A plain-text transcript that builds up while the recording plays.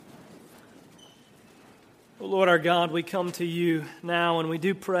Lord our God, we come to you now and we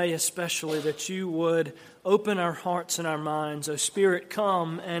do pray especially that you would open our hearts and our minds. O Spirit,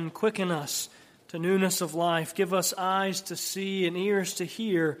 come and quicken us to newness of life. Give us eyes to see and ears to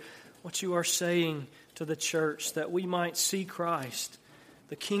hear what you are saying to the church, that we might see Christ,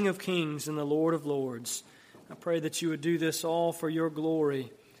 the King of kings and the Lord of lords. I pray that you would do this all for your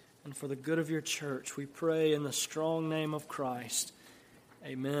glory and for the good of your church. We pray in the strong name of Christ.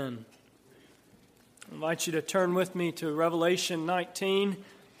 Amen. I invite you to turn with me to Revelation 19.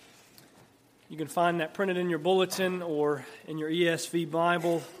 You can find that printed in your bulletin or in your ESV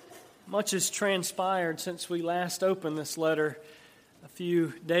Bible. Much has transpired since we last opened this letter a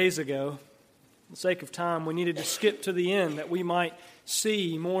few days ago. For the sake of time, we needed to skip to the end that we might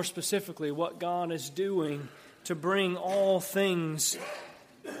see more specifically what God is doing to bring all things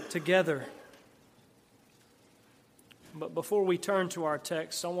together. But before we turn to our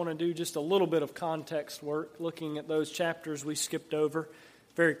text, I want to do just a little bit of context work, looking at those chapters we skipped over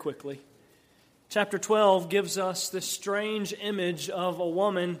very quickly. Chapter 12 gives us this strange image of a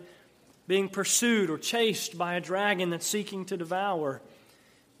woman being pursued or chased by a dragon that's seeking to devour.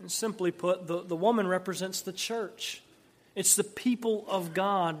 And simply put, the woman represents the church. It's the people of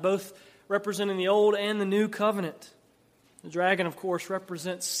God, both representing the Old and the New Covenant. The dragon, of course,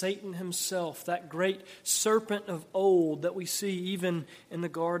 represents Satan himself, that great serpent of old that we see even in the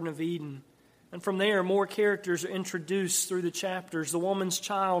Garden of Eden. And from there, more characters are introduced through the chapters. The woman's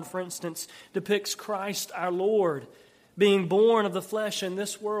child, for instance, depicts Christ our Lord, being born of the flesh in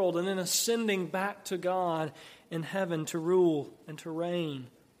this world and then ascending back to God in heaven to rule and to reign.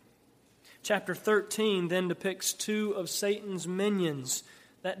 Chapter 13 then depicts two of Satan's minions,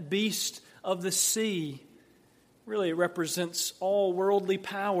 that beast of the sea. Really, it represents all worldly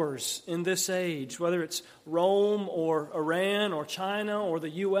powers in this age, whether it's Rome or Iran or China or the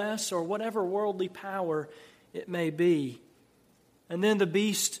U.S. or whatever worldly power it may be. And then the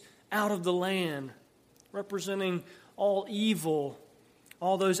beast out of the land, representing all evil,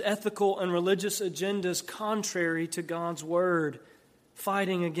 all those ethical and religious agendas contrary to God's word,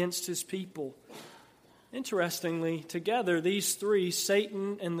 fighting against his people. Interestingly, together, these three,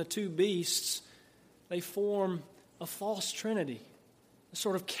 Satan and the two beasts, they form a false trinity, a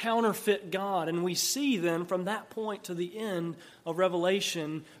sort of counterfeit God. And we see then from that point to the end of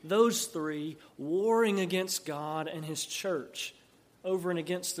Revelation, those three warring against God and his church over and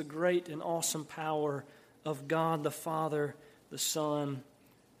against the great and awesome power of God the Father, the Son,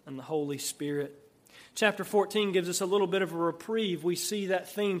 and the Holy Spirit. Chapter 14 gives us a little bit of a reprieve. We see that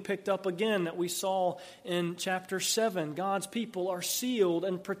theme picked up again that we saw in chapter 7. God's people are sealed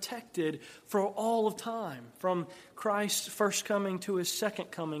and protected for all of time. From Christ's first coming to his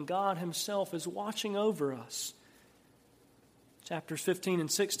second coming, God himself is watching over us. Chapters 15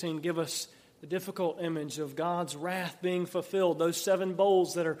 and 16 give us the difficult image of God's wrath being fulfilled, those 7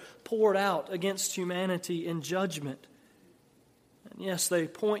 bowls that are poured out against humanity in judgment. And yes, they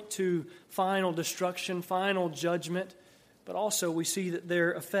point to final destruction, final judgment, but also we see that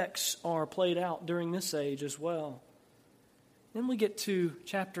their effects are played out during this age as well. Then we get to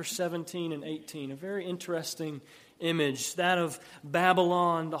chapter 17 and 18, a very interesting image, that of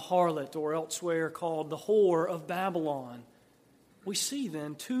Babylon the harlot, or elsewhere called the whore of Babylon. We see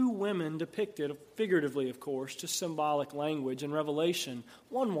then 2 women depicted, figuratively of course, just symbolic language in Revelation.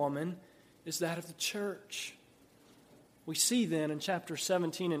 One woman is that of the church. We see then in chapter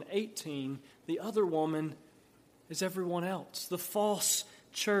 17 and 18, the other woman is everyone else, the false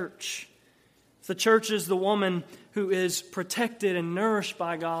church. The church is the woman who is protected and nourished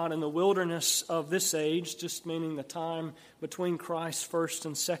by God in the wilderness of this age, just meaning the time between Christ's first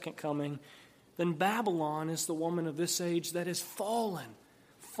and second coming. Then Babylon is the woman of this age that is fallen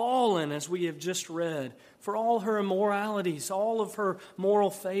as we have just read, for all her immoralities, all of her moral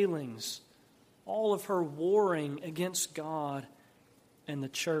failings, all of her warring against God and the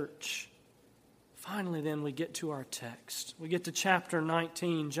church. Finally, then, we get to our text. We get to chapter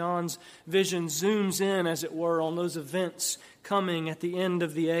 19. John's vision zooms in, as it were, on those events coming at the end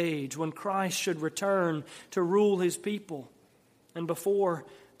of the age, when Christ should return to rule his people. And before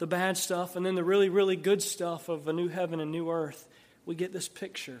the bad stuff and then the really, really good stuff of a new heaven and new earth, we get this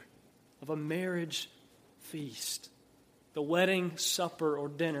picture of a marriage feast, the wedding supper or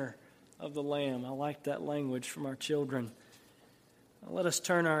dinner of the Lamb. I like that language from our children. Now, let us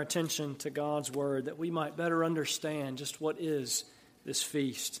turn our attention to God's Word that we might better understand just what is this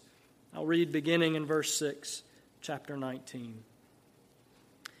feast. I'll read beginning in verse 6, chapter 19.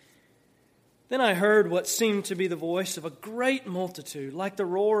 Then I heard what seemed to be the voice of a great multitude, like the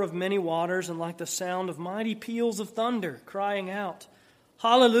roar of many waters and like the sound of mighty peals of thunder, crying out,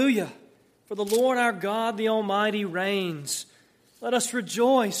 Hallelujah! For the Lord our God, the Almighty, reigns. Let us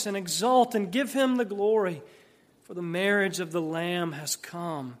rejoice and exult and give him the glory. For the marriage of the Lamb has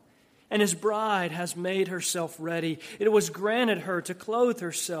come, and his bride has made herself ready. It was granted her to clothe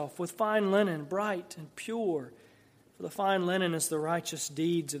herself with fine linen, bright and pure. For the fine linen is the righteous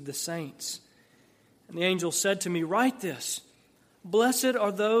deeds of the saints. And the angel said to me, Write this, Blessed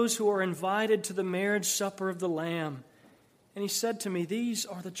are those who are invited to the marriage supper of the Lamb. And he said to me, These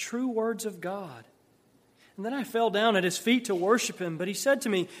are the true words of God. And then I fell down at his feet to worship him. But he said to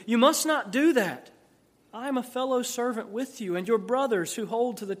me, You must not do that. I am a fellow servant with you and your brothers who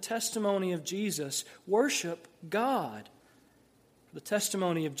hold to the testimony of Jesus. Worship God. For the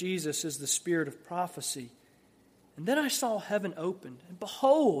testimony of Jesus is the spirit of prophecy. And then I saw heaven opened, and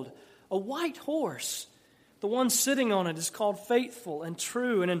behold, a white horse. The one sitting on it is called Faithful and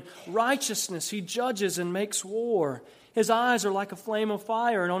True, and in righteousness he judges and makes war. His eyes are like a flame of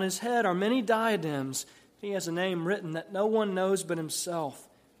fire, and on his head are many diadems. He has a name written that no one knows but himself.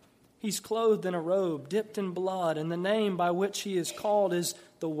 He's clothed in a robe dipped in blood, and the name by which he is called is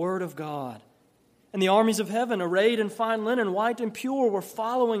the Word of God. And the armies of heaven, arrayed in fine linen, white and pure, were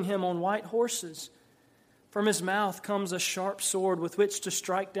following him on white horses. From his mouth comes a sharp sword with which to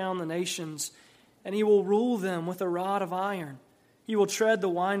strike down the nations, and he will rule them with a rod of iron. He will tread the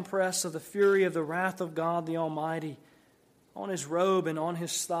winepress of the fury of the wrath of God the Almighty. On his robe and on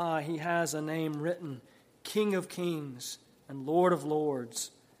his thigh he has a name written, King of Kings and Lord of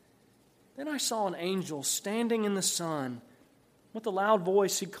Lords. Then I saw an angel standing in the sun. With a loud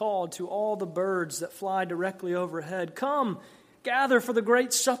voice he called to all the birds that fly directly overhead, Come, gather for the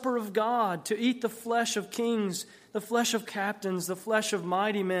great supper of God, to eat the flesh of kings, the flesh of captains, the flesh of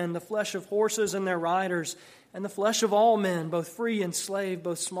mighty men, the flesh of horses and their riders, and the flesh of all men, both free and slave,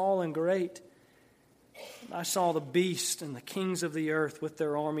 both small and great. I saw the beast and the kings of the earth with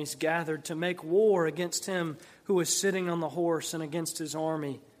their armies gathered to make war against him who was sitting on the horse and against his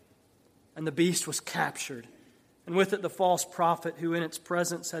army. And the beast was captured, and with it the false prophet who in its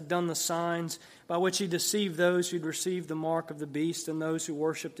presence had done the signs by which he deceived those who'd received the mark of the beast and those who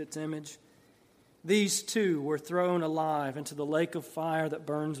worshipped its image. These two were thrown alive into the lake of fire that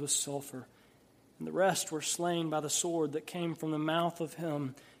burns with sulfur, and the rest were slain by the sword that came from the mouth of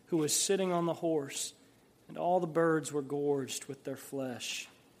him who was sitting on the horse, and all the birds were gorged with their flesh.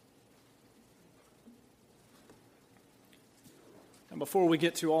 And before we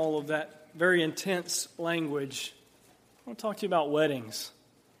get to all of that very intense language, I want to talk to you about weddings.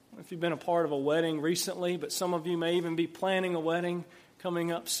 I don't know if you've been a part of a wedding recently, but some of you may even be planning a wedding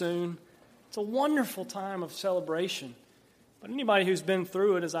coming up soon. It's a wonderful time of celebration. But anybody who's been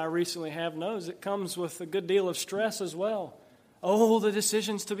through it, as I recently have, knows it comes with a good deal of stress as well. Oh, the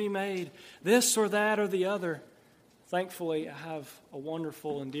decisions to be made, this or that or the other. Thankfully, I have a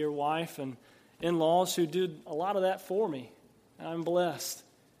wonderful and dear wife and in-laws who did a lot of that for me. And I'm blessed.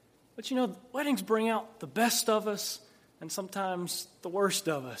 But you know, weddings bring out the best of us and sometimes the worst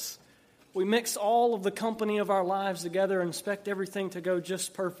of us. We mix all of the company of our lives together and expect everything to go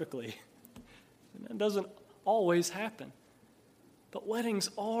just perfectly. And that doesn't always happen. But weddings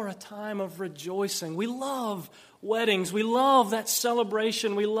are a time of rejoicing. We love weddings. We love that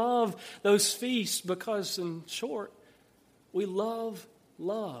celebration. We love those feasts because, in short, we love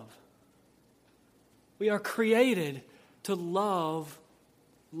love. We are created to love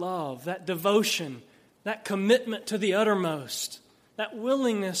love, that devotion, that commitment to the uttermost, that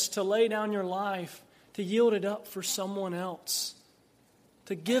willingness to lay down your life, to yield it up for someone else,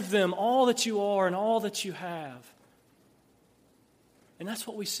 to give them all that you are and all that you have. And that's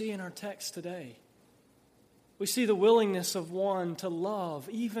what we see in our text today. We see the willingness of one to love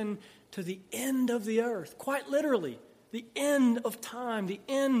even to the end of the earth, quite literally, the end of time, the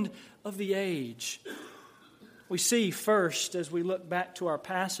end of the age. We see first, as we look back to our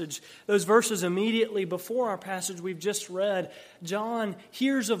passage, those verses immediately before our passage we've just read, John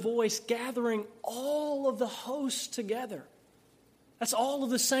hears a voice gathering all of the hosts together. That's all of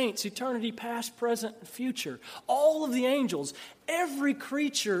the saints, eternity past, present, and future. All of the angels, every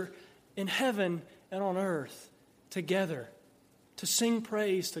creature in heaven and on earth together to sing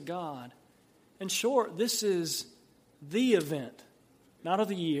praise to God. In short, this is the event, not of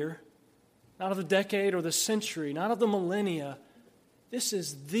the year, not of the decade or the century, not of the millennia. This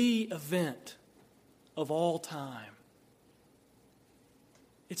is the event of all time.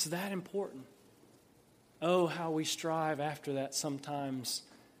 It's that important. Oh, how we strive after that sometimes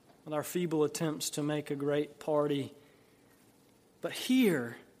with our feeble attempts to make a great party. But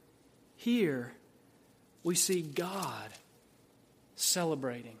here, we see God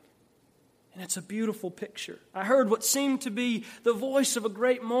celebrating. And it's a beautiful picture. I heard what seemed to be the voice of a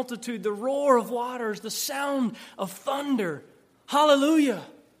great multitude, the roar of waters, the sound of thunder. Hallelujah!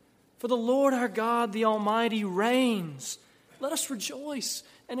 For the Lord our God, the Almighty, reigns. Let us rejoice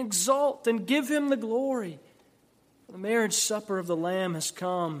and exult and give Him the glory. The marriage supper of the Lamb has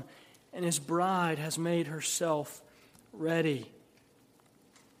come, and His bride has made herself ready.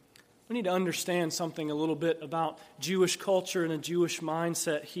 We need to understand something a little bit about Jewish culture and a Jewish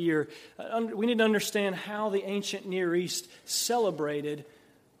mindset here. We need to understand how the ancient Near East celebrated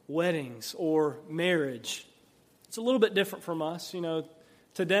weddings or marriage. It's a little bit different from us.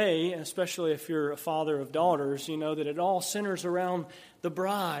 Today, especially if you're a father of daughters, you know that it all centers around the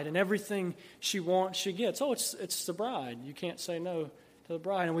bride and everything she wants, she gets. Oh, it's the bride. You can't say no to the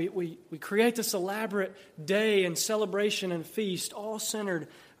bride. And we create this elaborate day and celebration and feast all centered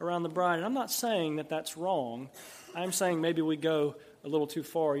around the bride. And I'm not saying that that's wrong. I'm saying maybe we go a little too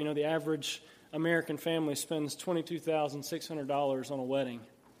far. The average American family spends $22,600 on a wedding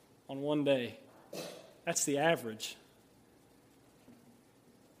on one day. That's the average.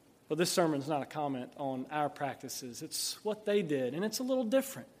 Well, this sermon's not a comment on our practices. It's what they did, and it's a little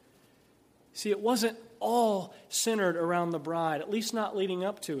different. See, it wasn't all centered around the bride, at least not leading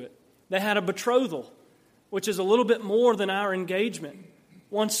up to it. They had a betrothal, which is a little bit more than our engagement.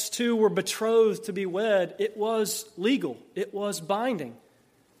 Once two were betrothed to be wed, it was legal. It was binding.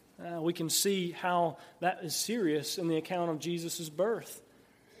 We can see how that is serious in the account of Jesus' birth.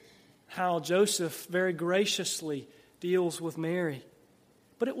 How Joseph very graciously deals with Mary.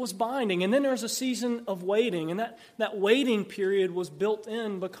 But it was binding. And then there's a season of waiting. And that waiting period was built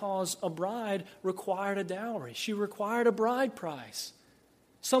in because a bride required a dowry. She required a bride price.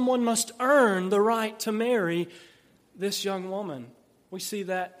 Someone must earn the right to marry this young woman. We see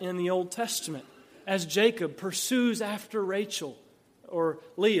that in the Old Testament as Jacob pursues after Rachel, or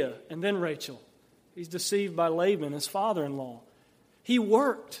Leah, and then Rachel. He's deceived by Laban, his father-in-law. He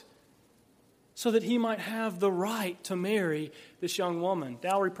worked so that he might have the right to marry this young woman.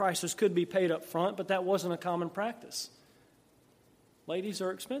 Dowry prices could be paid up front, but that wasn't a common practice. Ladies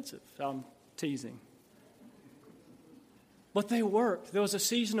are expensive. I'm teasing. But they worked. There was a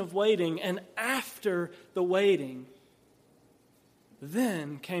season of waiting, and after the waiting,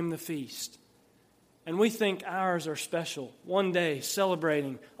 then came the feast. And we think ours are special. One day,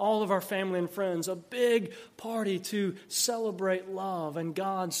 celebrating all of our family and friends, a big party to celebrate love and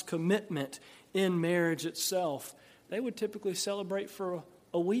God's commitment in marriage itself. They would typically celebrate for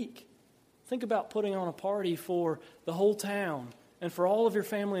a week. Think about putting on a party for the whole town and for all of your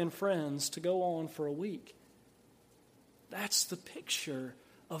family and friends to go on for a week. That's the picture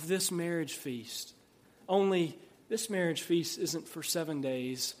of this marriage feast. Only this marriage feast isn't for 7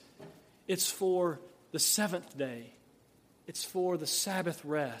 days. It's for the seventh day. It's for the Sabbath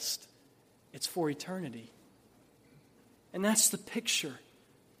rest. It's for eternity. And that's the picture.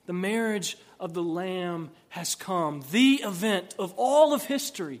 The marriage of the Lamb has come. The event of all of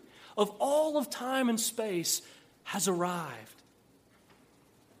history, of all of time and space, has arrived.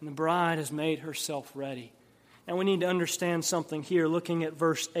 And the bride has made herself ready. And we need to understand something here, looking at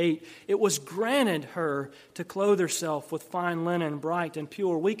verse 8. It was granted her to clothe herself with fine linen, bright and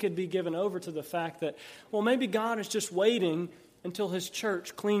pure. We could be given over to the fact that, well, maybe God is just waiting until His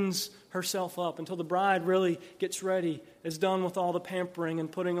church cleans herself up, until the bride really gets ready, is done with all the pampering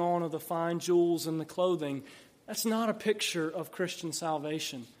and putting on of the fine jewels and the clothing. That's not a picture of Christian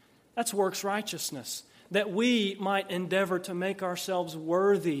salvation. That's works righteousness, that we might endeavor to make ourselves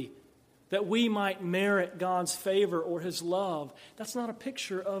worthy, that we might merit God's favor or His love. That's not a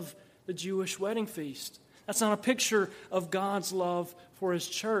picture of the Jewish wedding feast. That's not a picture of God's love for His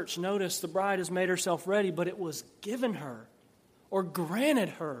church. Notice the bride has made herself ready, but it was given her or granted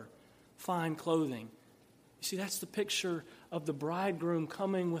her fine clothing. You see, that's the picture of the bridegroom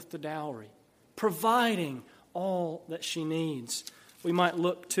coming with the dowry, providing all that she needs. We might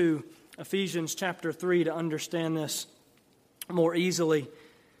look to Ephesians chapter 3 to understand this more easily.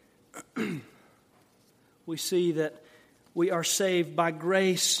 We see that we are saved by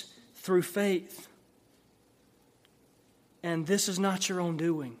grace through faith. And this is not your own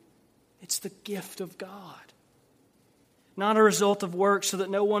doing. It's the gift of God. Not a result of works, so that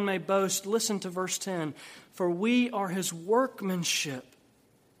no one may boast. Listen to verse 10. For we are His workmanship,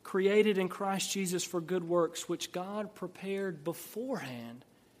 created in Christ Jesus for good works, which God prepared beforehand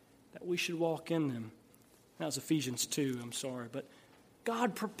that we should walk in them. That was Ephesians 2, I'm sorry. But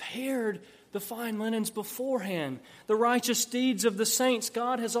God prepared the fine linens beforehand. The righteous deeds of the saints,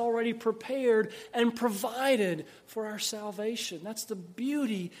 God has already prepared and provided for our salvation. That's the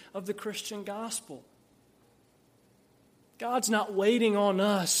beauty of the Christian gospel. God's not waiting on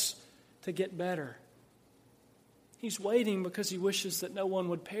us to get better. He's waiting because he wishes that no one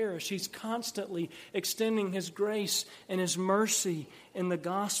would perish. He's constantly extending his grace and his mercy in the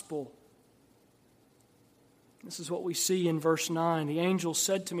gospel. This is what we see in verse 9. The angel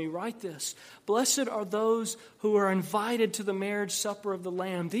said to me, "Write this. Blessed are those who are invited to the marriage supper of the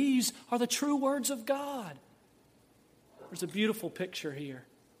Lamb." These are the true words of God. There's a beautiful picture here.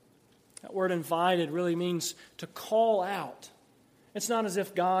 That word invited really means to call out. It's not as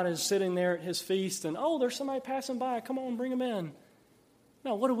if God is sitting there at his feast and, oh, there's somebody passing by. Come on, bring them in.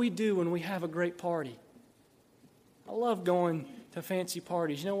 No, what do we do when we have a great party? I love going to fancy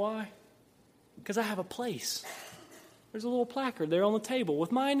parties. You know why? Because I have a place. There's a little placard there on the table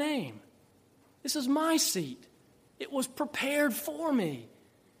with my name. This is my seat. It was prepared for me.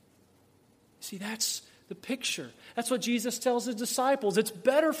 See, that's the picture. That's what Jesus tells his disciples. It's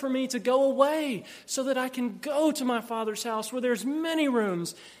better for me to go away so that I can go to my Father's house where there's many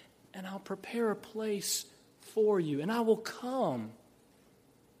rooms, and I'll prepare a place for you, and I will come.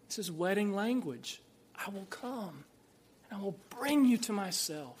 This is wedding language. I will come, and I will bring you to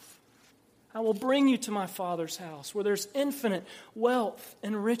myself. I will bring you to my Father's house where there's infinite wealth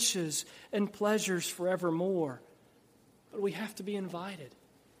and riches and pleasures forevermore. But we have to be invited.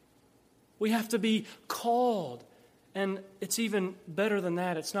 We have to be called. And it's even better than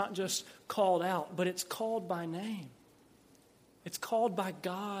that. It's not just called out, but it's called by name. It's called by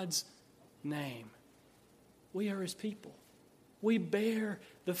God's name. We are his people. We bear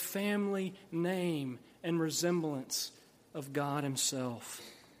the family name and resemblance of God himself.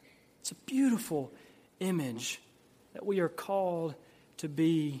 It's a beautiful image that we are called to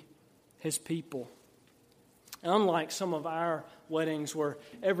be his people. Unlike some of our weddings where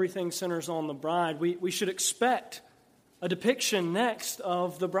everything centers on the bride, we should expect a depiction next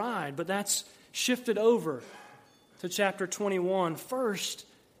of the bride, but that's shifted over to chapter 21. First,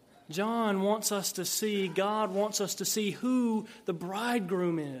 God wants us to see who the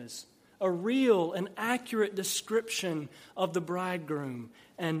bridegroom is, a real and accurate description of the bridegroom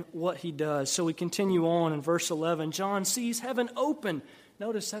and what he does. So we continue on in verse 11. John sees heaven open.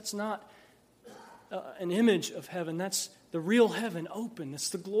 Notice that's not an image of heaven. That's the real heaven open. It's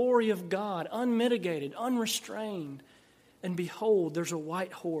the glory of God, unmitigated, unrestrained. And behold, there's a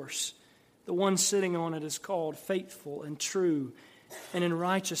white horse. The one sitting on it is called Faithful and True. And in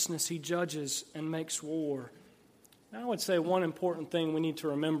righteousness he judges and makes war. Now I would say one important thing we need to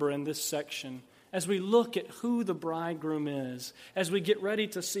remember in this section, as we look at who the bridegroom is, as we get ready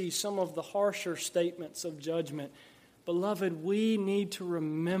to see some of the harsher statements of judgment, beloved, we need to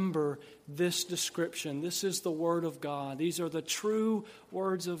remember this description. This is the Word of God. These are the true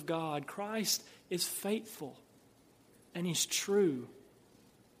words of God. Christ is faithful, and he's true.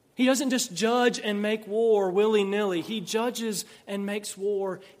 He doesn't just judge and make war willy-nilly. He judges and makes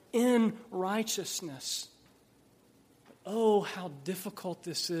war in righteousness. Oh, how difficult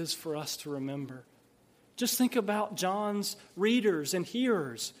this is for us to remember. Just think about John's readers and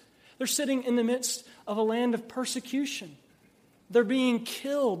hearers. They're sitting in the midst of a land of persecution. They're being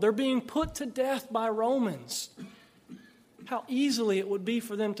killed. They're being put to death by Romans. How easily it would be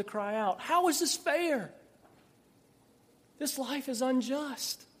for them to cry out, "How is this fair? This life is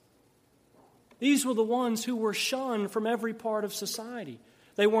unjust." These were the ones who were shunned from every part of society.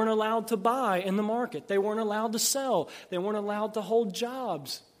 They weren't allowed to buy in the market. They weren't allowed to sell. They weren't allowed to hold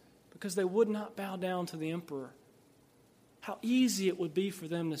jobs because they would not bow down to the emperor. How easy it would be for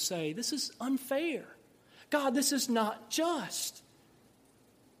them to say, "This is unfair. God, this is not just."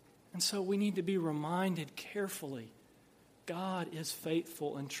 And so we need to be reminded carefully, God is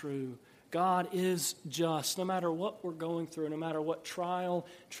faithful and true. God is just. No matter what we're going through, no matter what trial,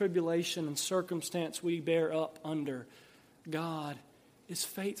 tribulation, and circumstance we bear up under, God is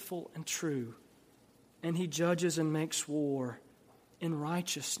faithful and true. And he judges and makes war in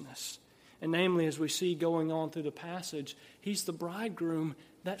righteousness. And namely, as we see going on through the passage, he's the bridegroom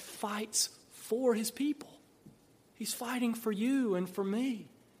that fights for his people. He's fighting for you and for me,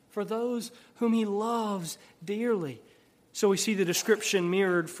 for those whom he loves dearly. So we see the description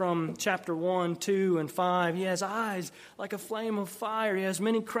mirrored from chapter 1, 2, and 5. He has eyes like a flame of fire. He has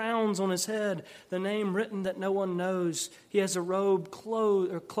many crowns on his head, the name written that no one knows. He has a robe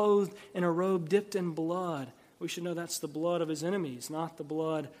clothed in a robe dipped in blood. We should know that's the blood of his enemies, not the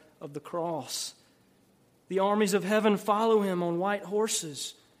blood of the cross. The armies of heaven follow him on white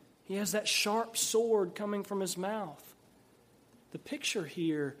horses. He has that sharp sword coming from his mouth. The picture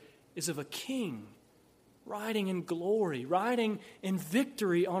here is of a king riding in glory, riding in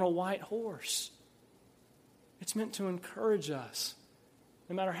victory on a white horse. It's meant to encourage us,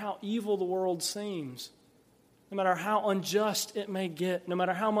 no matter how evil the world seems, no matter how unjust it may get, no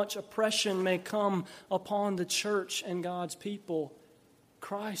matter how much oppression may come upon the church and God's people,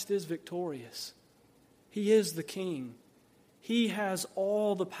 Christ is victorious. He is the King. He has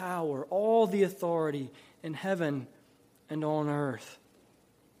all the power, all the authority in heaven and on earth.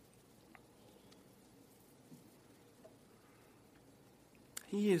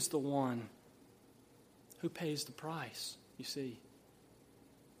 He is the one who pays the price, you see.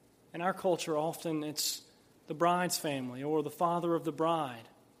 In our culture, often it's the bride's family or the father of the bride.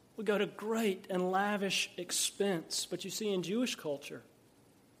 We go to great and lavish expense. But you see, in Jewish culture,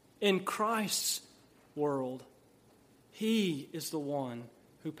 in Christ's world, He is the one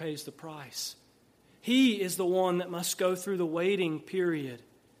who pays the price. He is the one that must go through the waiting period.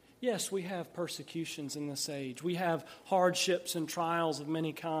 Yes, we have persecutions in this age. We have hardships and trials of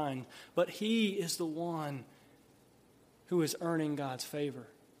many kinds. But He is the one who is earning God's favor,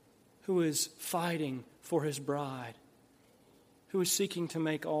 who is fighting for His bride, who is seeking to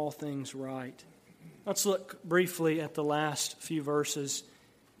make all things right. Let's look briefly at the last few verses.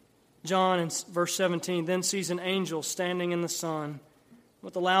 John, in verse 17, then sees an angel standing in the sun.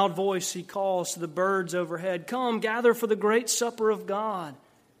 With a loud voice he calls to the birds overhead, "Come, gather for the great supper of God."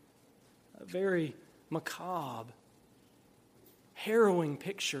 A very macabre, harrowing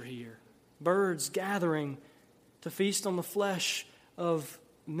picture here. Birds gathering to feast on the flesh of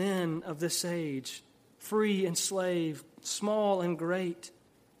men of this age, free and slave, small and great.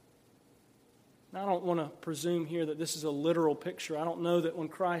 Now, I don't want to presume here that this is a literal picture. I don't know that when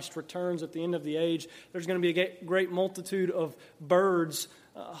Christ returns at the end of the age, there's going to be a great multitude of birds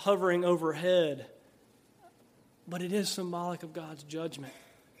hovering overhead. But it is symbolic of God's judgment.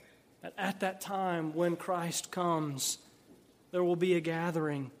 That at that time when Christ comes, there will be a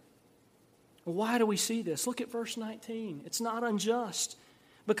gathering. Why do we see this? Look at verse 19. It's not unjust.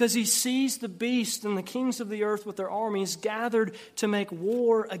 Because He sees the beast and the kings of the earth with their armies gathered to make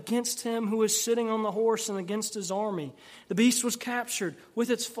war against Him who is sitting on the horse and against His army. The beast was captured with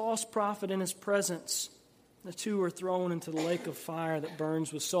its false prophet in His presence. The two are thrown into the lake of fire that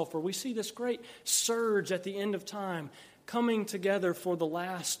burns with sulfur. We see this great surge at the end of time coming together for the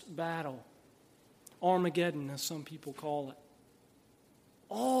last battle. Armageddon, as some people call it.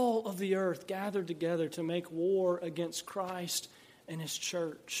 All of the earth gathered together to make war against Christ and His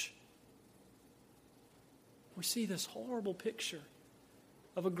church. We see this horrible picture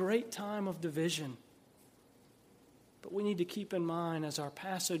of a great time of division. But we need to keep in mind, as our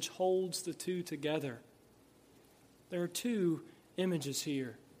passage holds the two together, there are two images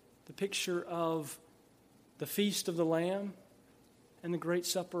here. The picture of the feast of the Lamb and the great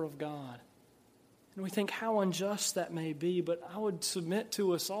supper of God. And we think how unjust that may be, but I would submit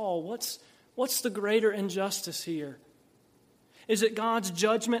to us all, what's the greater injustice here? Is it God's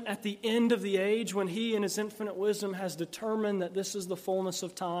judgment at the end of the age when He in His infinite wisdom has determined that this is the fullness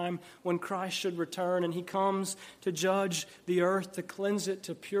of time when Christ should return and He comes to judge the earth, to cleanse it,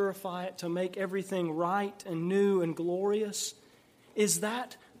 to purify it, to make everything right and new and glorious? Is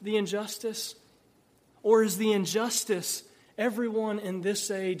that the injustice? Or is the injustice everyone in this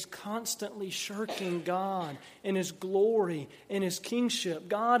age constantly shirking God and His glory and His kingship,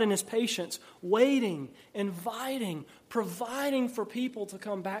 God and His patience, waiting, inviting, providing for people to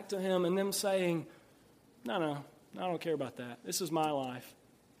come back to Him, and them saying, no, I don't care about that. This is my life.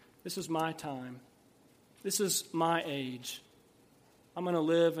 This is my time. This is my age. I'm going to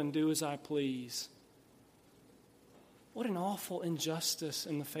live and do as I please. What an awful injustice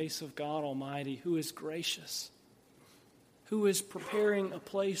in the face of God Almighty, who is gracious, who is preparing a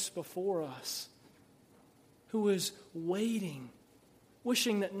place before us, who is waiting,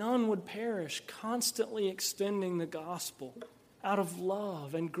 wishing that none would perish, constantly extending the gospel out of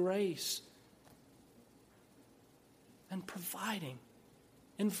love and grace, and providing,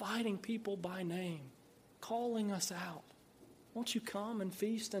 inviting people by name, calling us out. Won't you come and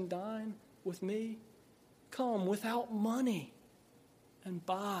feast and dine with me? Come without money and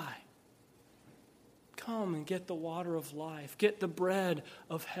buy. Come and get the water of life. Get the bread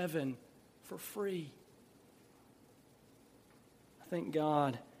of heaven for free. I think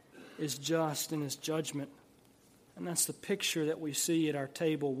God is just in His judgment. And that's the picture that we see at our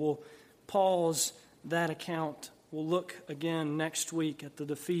table. We'll pause that account. We'll look again next week at the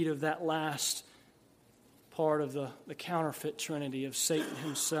defeat of that last part of the counterfeit trinity of Satan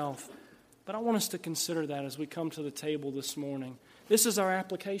himself. But I want us to consider that as we come to the table this morning. This is our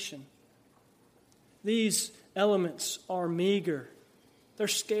application. These elements are meager. They're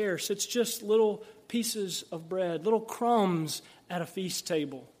scarce. It's just little pieces of bread, little crumbs at a feast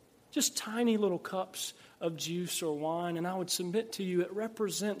table. Just tiny little cups of juice or wine. And I would submit to you, it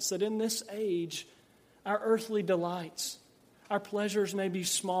represents that in this age, our earthly delights. Our pleasures may be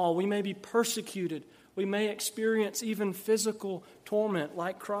small. We may be persecuted. We may experience even physical torment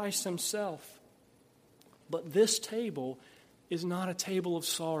like Christ himself. But this table is not a table of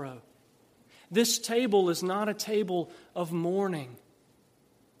sorrow. This table is not a table of mourning.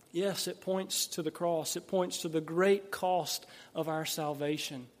 Yes, it points to the cross. It points to the great cost of our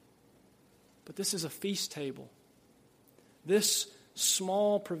salvation. But this is a feast table. This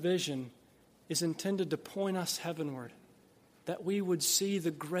small provision is intended to point us heavenward, that we would see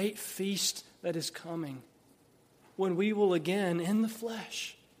the great feast that is coming, when we will again, in the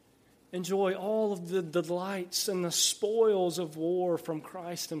flesh, enjoy all of the delights and the spoils of war from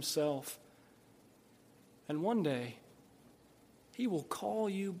Christ himself. And one day, he will call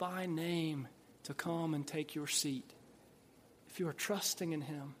you by name to come and take your seat. If you are trusting in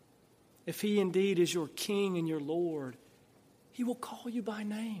him, if he indeed is your King and your Lord, he will call you by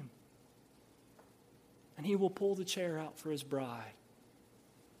name. And he will pull the chair out for his bride.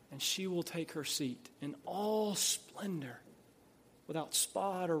 And she will take her seat in all splendor, without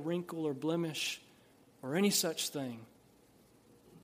spot or wrinkle or blemish or any such thing.